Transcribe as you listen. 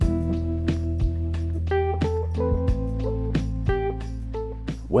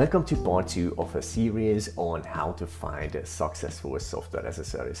Welcome to part 2 of a series on how to find successful software as a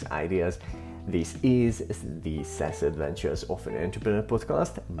service ideas. This is the SaaS Adventures of an Entrepreneur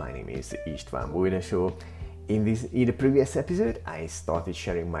podcast. My name is István Bújnásó. In the previous episode, I started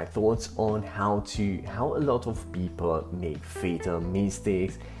sharing my thoughts on how a lot of people make fatal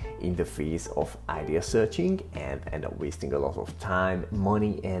mistakes in the face of idea searching and end up wasting a lot of time,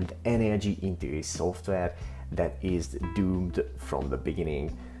 money and energy into a software that is doomed from the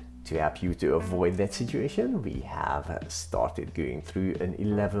beginning. To help you to avoid that situation, we have started going through an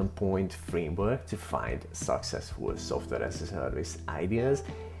 11-point framework to find successful software as a service ideas.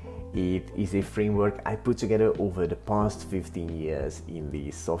 It is a framework I put together over the past 15 years in the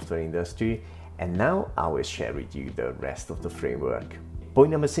software industry, and now I will share with you the rest of the framework.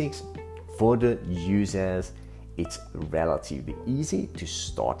 Point number 6, for the users, it's relatively easy to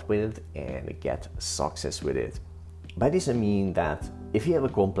start with and get success with it. By this I mean that if you have a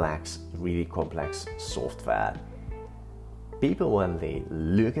really complex software, people when they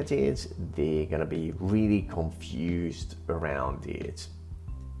look at it, they're gonna be really confused around it.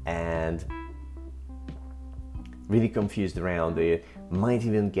 And really confused around it, might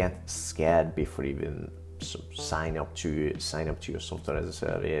even get scared before even sign up to your software as a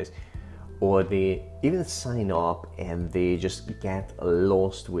service, or they even sign up and they just get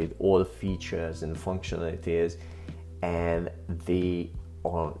lost with all the features and functionalities, and they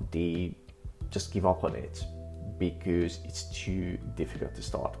just give up on it because it's too difficult to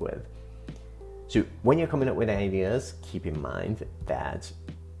start with. So when you're coming up with ideas, keep in mind that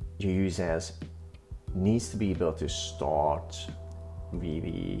your users needs to be able to start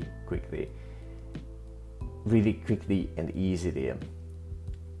really quickly and easily,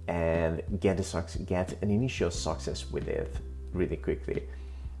 and get an initial success with it really quickly.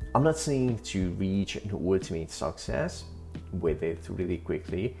 I'm not saying to reach an ultimate success with it really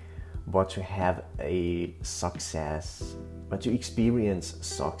quickly, but to have a success, but to experience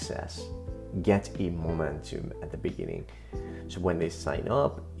success, get a momentum at the beginning. So when they sign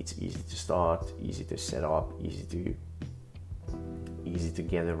up, it's easy to start, easy to set up, easy to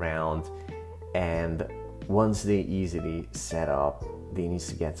get around, and once they easily set up, they need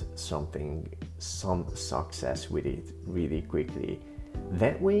to get some success with it really quickly.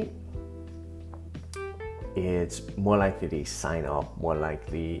 That way, it's more likely they sign up, more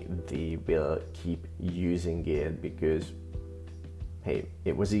likely they will keep using it because, hey,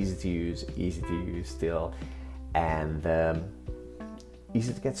 it was easy to use still, and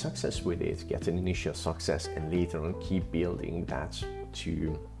easy to get success with it, get an initial success, and later on keep building that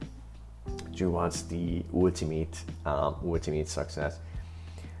towards the ultimate success.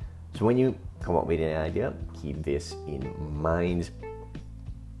 So when you come up with an idea, keep this in mind.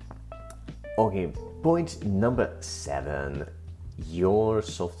 Okay, point number 7, your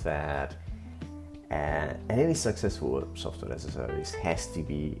software and any successful software as a service has to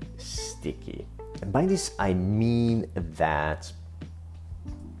be sticky. And by this I mean that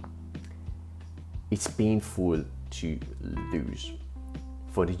it's painful to lose.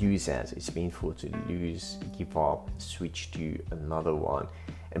 For the users, it's painful to lose, give up, switch to another one.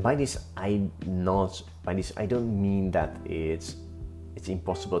 And by this I don't mean that it's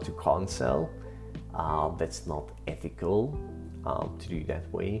impossible to cancel. That's not ethical to do that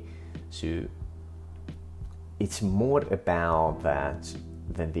way. So it's more about that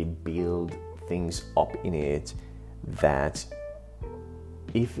they build things up in it, that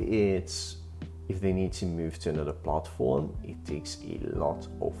if they need to move to another platform, it takes a lot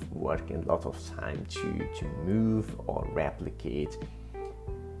of work and a lot of time to move or replicate.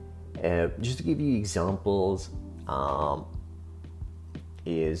 Just to give you examples,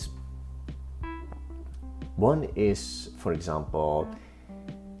 one is, for example,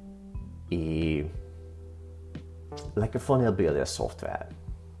 like a funnel builder software.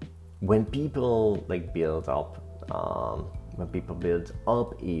 When people build up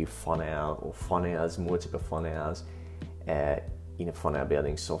a funnel or funnels, multiple funnels in a funnel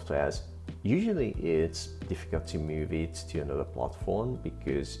building softwares, usually it's difficult to move it to another platform,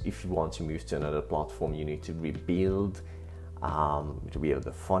 because if you want to move to another platform, you need to rebuild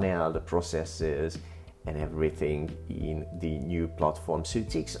the funnel, the processes, and everything in the new platform. So it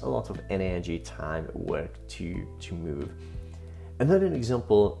takes a lot of energy, time, work to move. Another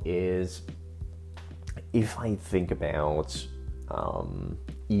example is, if I think about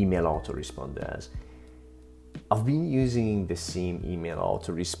email autoresponders, I've been using the same email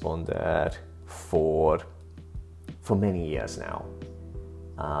autoresponder for many years now.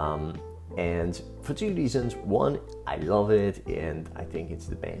 And for 2 reasons. One, I love it and I think it's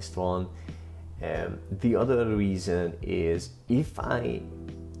the best one. The other reason is, if I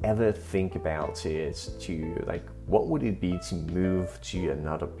ever think about it to like, what would it be to move to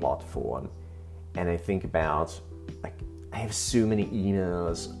another platform? And I think about like, I have so many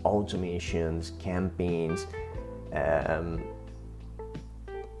emails, automations, campaigns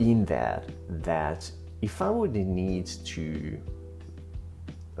in that if I would need to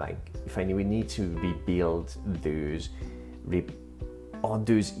rebuild those all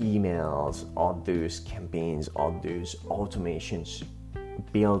those emails, all those campaigns, all those automations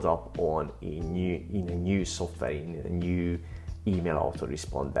build up on a new software, in a new email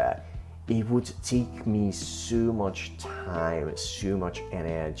autoresponder, it would take me so much time, so much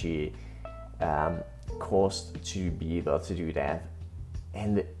energy, cost to be able to do that.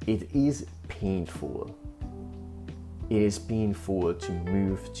 And it is painful. It is painful to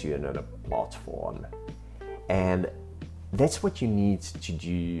move to another platform. And that's what you need to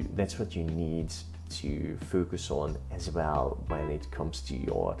do. That's what you need to focus on as well when it comes to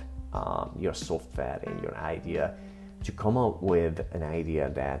your software and your idea, to come up with an idea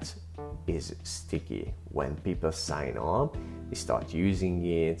that is sticky. When people sign up, they start using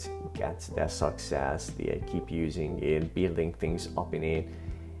it, get their success, they keep using it, building things up in it.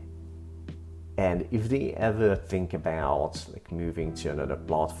 And if they ever think about like moving to another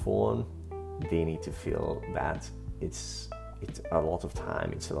platform, they need to feel that it's a lot of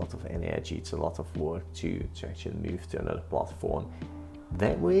time, it's a lot of energy, it's a lot of work to actually move to another platform.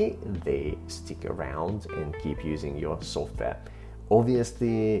 That way they stick around and keep using your software.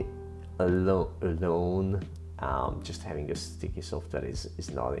 Obviously, alone, just having a sticky software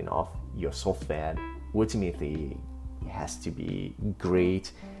is not enough. Your software ultimately has to be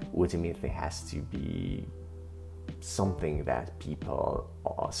great, ultimately has to be something that people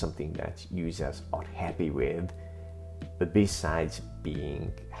or something that users are happy with. But besides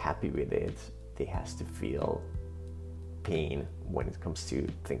being happy with it, they has to feel pain when it comes to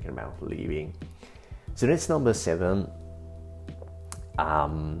thinking about leaving. So that's number 7.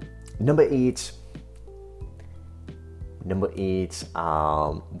 Number 8,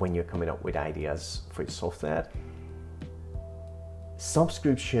 when you're coming up with ideas for your software,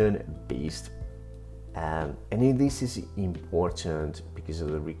 subscription based. And this is important because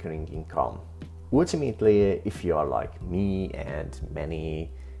of the recurring income. Ultimately, if you are like me and many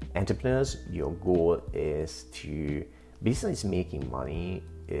entrepreneurs, your goal is to, besides making money,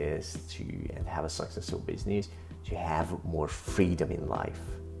 is to and have a successful business, to have more freedom in life.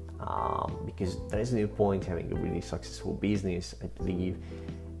 Because there is no point having a really successful business, I believe,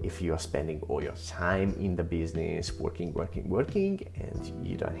 if you are spending all your time in the business, working, and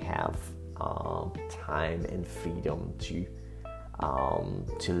you don't have time and freedom to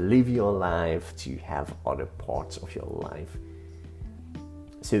live your life, to have other parts of your life.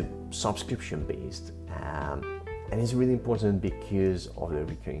 So subscription based, and it's really important because of the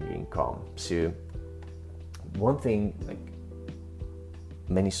recurring income. So one thing, like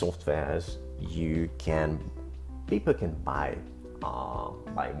many softwares, people can buy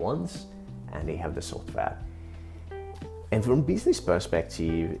once and they have the software. And from business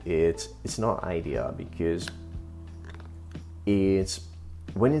perspective, it's not ideal, because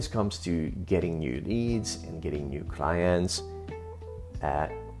when it comes to getting new leads and getting new clients,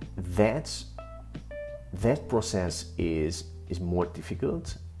 that process is more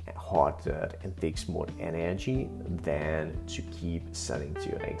difficult, harder, and takes more energy than to keep selling to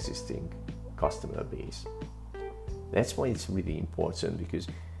your existing customer base. That's why it's really important, because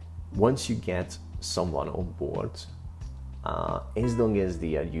once you get someone on board, as long as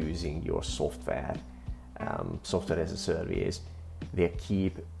they are using your software as a service, they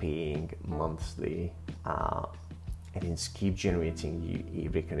keep paying monthly, and it's keep generating you a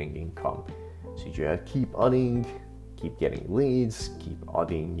recurring income. So you keep getting leads, keep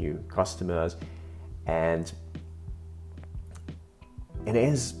adding new customers, and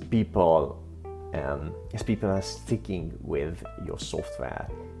as people are sticking with your software,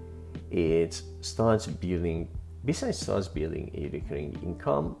 it starts building. Besides starts building a recurring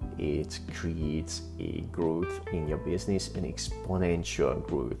income, it creates a growth in your business, an exponential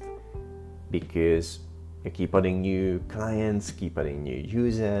growth, because you keep adding new clients, keep adding new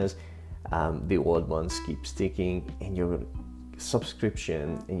users, the old ones keep sticking, and your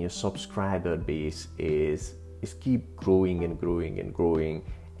subscription and your subscriber base is keep growing and growing and growing,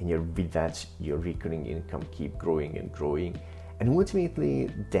 and with that your recurring income keep growing and growing. And ultimately,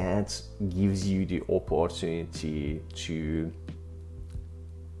 that gives you the opportunity to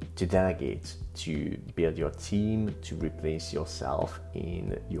delegate, to build your team, to replace yourself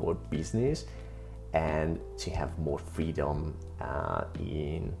in your business, and to have more freedom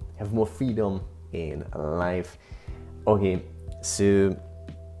in life. Okay, so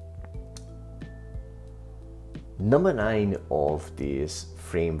Number 9 of this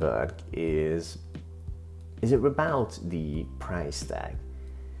framework is about the price tag.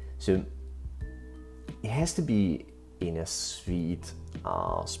 So it has to be in a sweet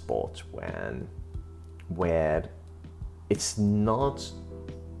spot where it's not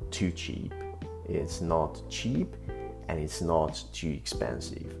too cheap, it's not cheap, and it's not too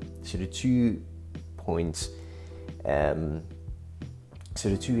expensive. So the 2 points, so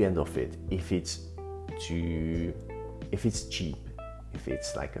the 2 end of it, if it's cheap, if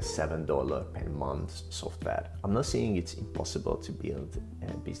it's like a $7 per month software, I'm not saying it's impossible to build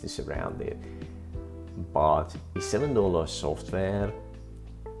a business around it, but a $7 software,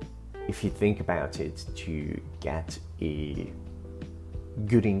 if you think about it, to get a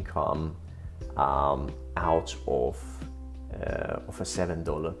good income out of a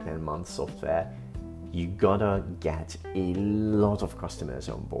 $7 per month software, you gotta get a lot of customers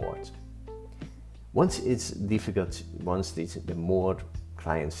on board. Once it's difficult, the more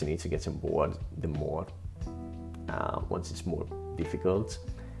clients you need to get on board, the more. Once it's more difficult,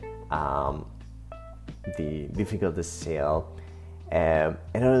 the difficult the sale. And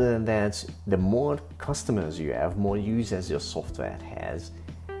other than that, the more customers you have, more users your software has,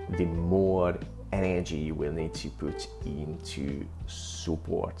 the more energy you will need to put into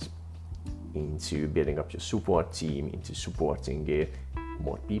support, into building up your support team, into supporting it,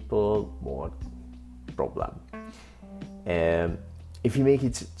 more people, more problem. If you make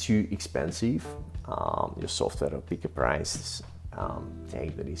it too expensive, your software will pick a price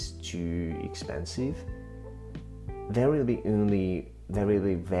tag that is too expensive, there will be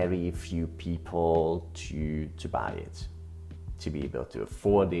very few people to buy it, to be able to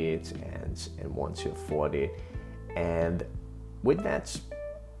afford it and want to afford it. And with that,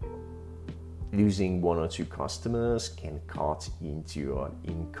 losing 1 or 2 customers can cut into your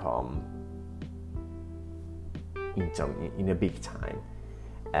income in a big time.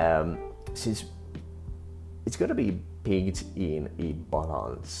 Since it's got to be pegged in a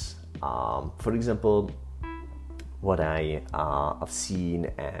balance. For example, what I have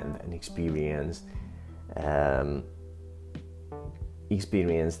seen and experienced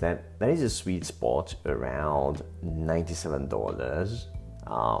that there is a sweet spot around $97,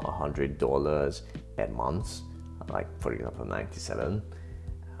 $100 per month, like for example 97,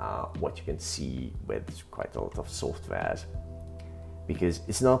 what you can see with quite a lot of softwares, because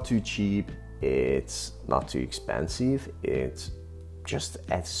it's not too cheap, it's not too expensive, it's just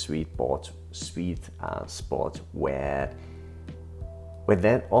at sweet spot where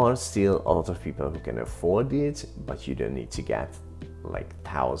there are still a lot of people who can afford it, but you don't need to get like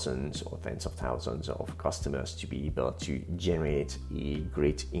thousands or tens of thousands of customers to be able to generate a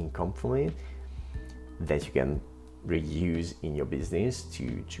great income from it that you can reuse in your business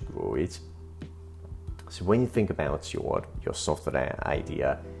to grow it. So when you think about your software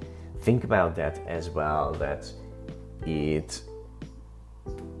idea, think about that as well, that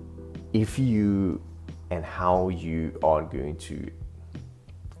if you and how you are going to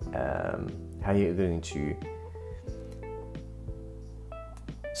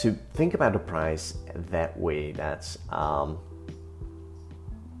so think about the price that way. That's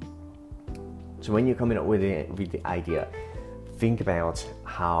so when you're coming up with the idea, think about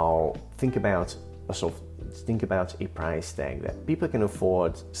a price tag that people can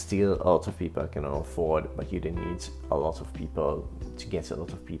afford. Still, a lot of people can afford, but you don't need a lot of people to get a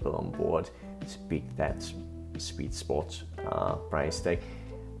lot of people on board to pick that sweet spot price tag.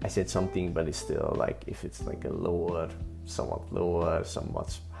 I said something, but it's still like, if it's like a somewhat lower,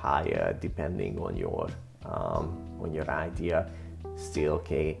 somewhat higher, depending on your idea, still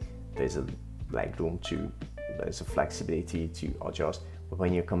okay. There's a there's a flexibility to adjust. But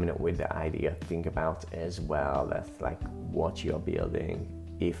when you're coming up with the idea, think about as well that like what you're building,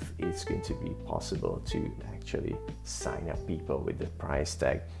 if it's going to be possible to actually sign up people with the price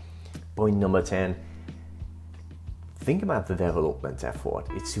tag. Point number 10, think about the development effort.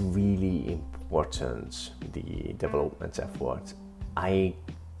 It's really important, the development effort. I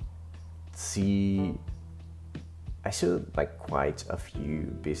saw like quite a few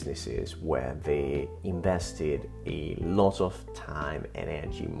businesses where they invested a lot of time,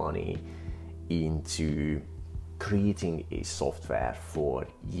 energy, money into creating a software for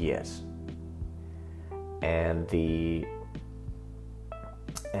years, and they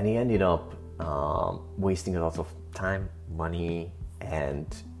ended up wasting a lot of time, money,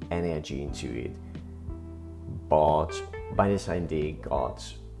 and energy into it. But by the time they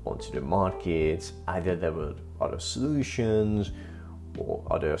got onto the market, either there were other solutions,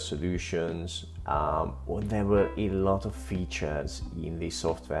 or there were a lot of features in the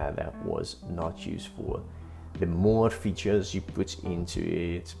software that was not useful, the more features you put into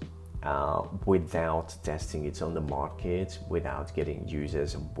it without testing it on the market, without getting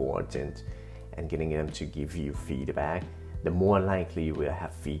users on board and getting them to give you feedback, the more likely you will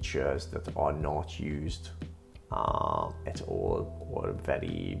have features that are not used at all, or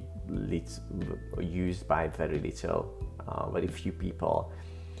very little, used by very few people.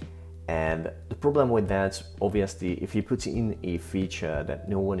 And the problem with that, obviously, if you put in a feature that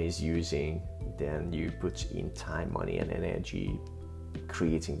no one is using, then you put in time, money, and energy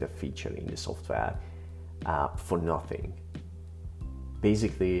creating the feature in the software for nothing.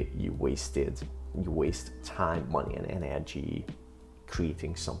 Basically, you waste time, money, and energy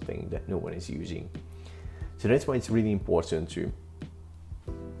creating something that no one is using. So that's why it's really important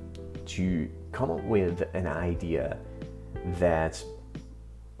to come up with an idea that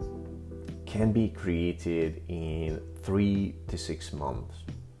can be created in 3 to 6 months.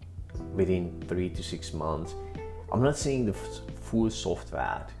 Within 3 to 6 months, I'm not saying the full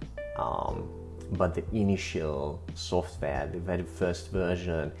software, but the initial software, the very first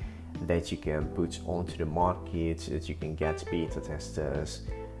version that you can put onto the market, that you can get beta testers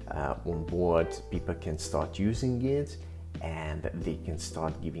on board, people can start using it and they can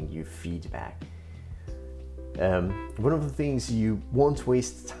start giving you feedback. One of the things, you won't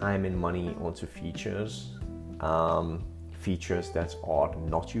waste time and money onto features that are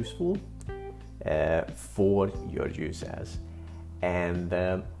not useful for your users. And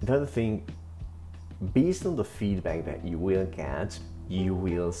the other thing, based on the feedback that you will get, you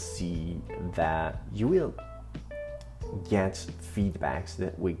will see that you will get feedbacks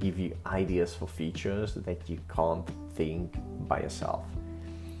that will give you ideas for features that you can't think by yourself.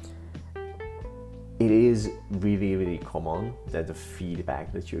 It is really, really common that the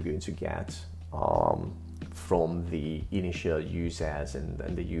feedback that you're going to get from the initial users and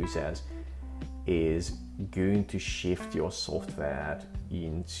the users is going to shift your software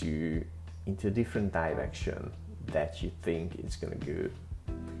into a different direction that you think it's going to go.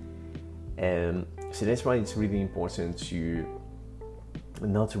 And so that's why it's really important to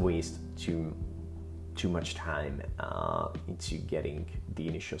not waste too much time into getting the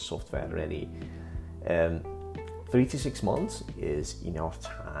initial software ready. 3 to 6 months is enough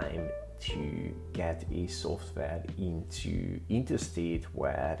time to get a software into a state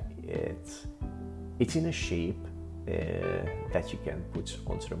where it's in a shape that you can put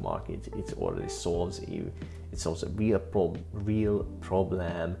onto the market. It already solves a real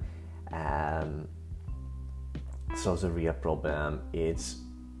problem. Solves a real problem. It's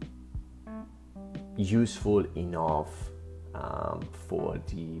useful enough for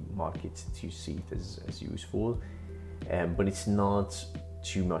the market to see it as useful, but it's not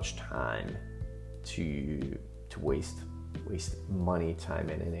too much time to waste money, time,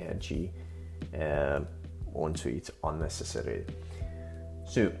 and energy onto it unnecessarily.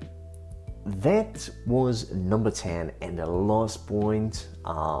 So that was number 10, and the last point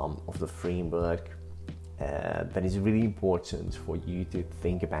of the framework that is really important for you to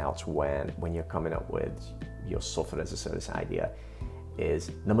think about when you're coming up with your software as a service idea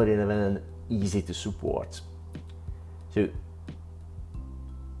is number 11, easy to support. So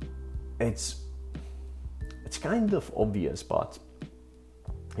it's kind of obvious, but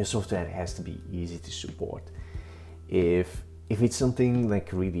your software has to be easy to support. If it's something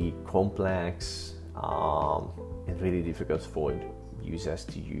like really complex and really difficult for users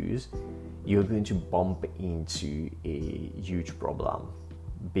to use, you're going to bump into a huge problem,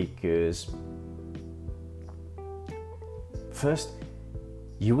 because first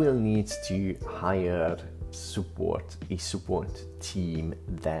you will need to hire a support team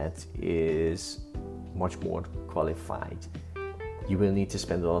that is much more qualified. You will need to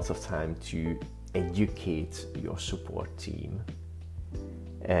spend a lot of time to educate your support team,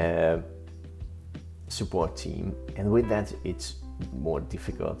 and with that it's more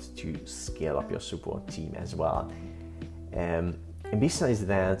difficult to scale up your support team as well. And besides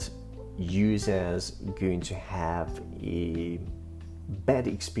that, users are going to have a bad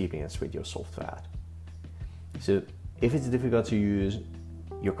experience with your software. So if it's difficult to use,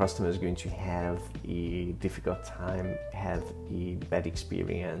 your customer is going to have a difficult time, have a bad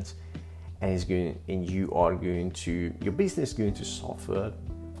experience, and your business is going to suffer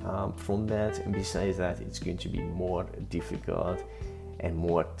from that. And besides that, it's going to be more difficult and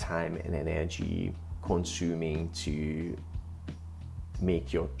more time and energy consuming to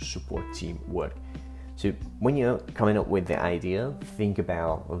make your support team work. So when you're coming up with the idea, think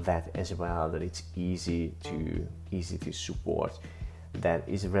about that as well, that it's easy to support, that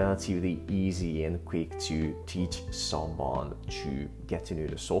is relatively easy and quick to teach someone to get to know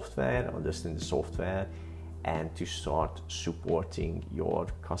the software, understand the software, and to start supporting your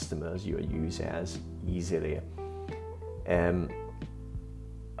customers, your users easily.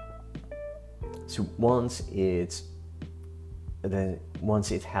 So once it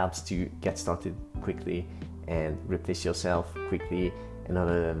helps to get started quickly and replace yourself quickly, and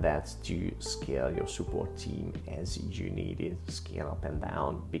other than that, to scale your support team as you need it, scale up and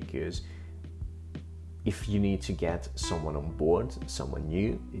down, because if you need to get someone on board, someone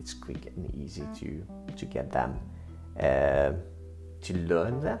new, it's quick and easy to get them to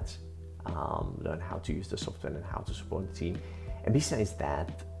learn that, learn how to use the software and how to support the team. And besides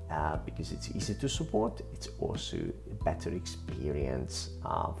that, because it's easy to support, it's also a better experience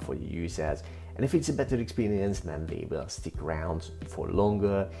for your users. And if it's a better experience, then they will stick around for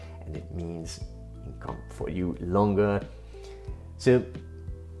longer, and it means income for you longer. So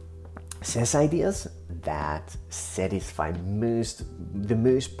SaaS ideas that satisfy the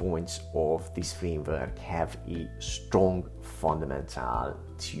most points of this framework have a strong fundamental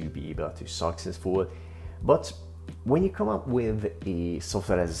to be able to be successful. But when you come up with a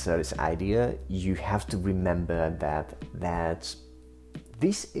software as a service idea, you have to remember that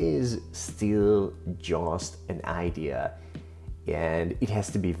this is still just an idea, and it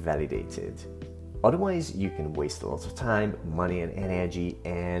has to be validated. Otherwise, you can waste a lot of time, money, and energy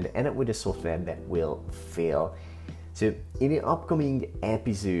and end up with a software that will fail. So in the upcoming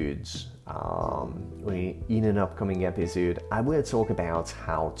episodes, in an upcoming episode, I will talk about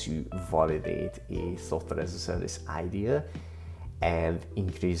how to validate a software as a service idea and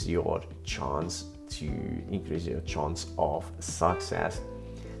increase your chance of success.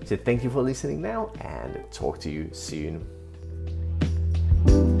 So thank you for listening now, and talk to you soon.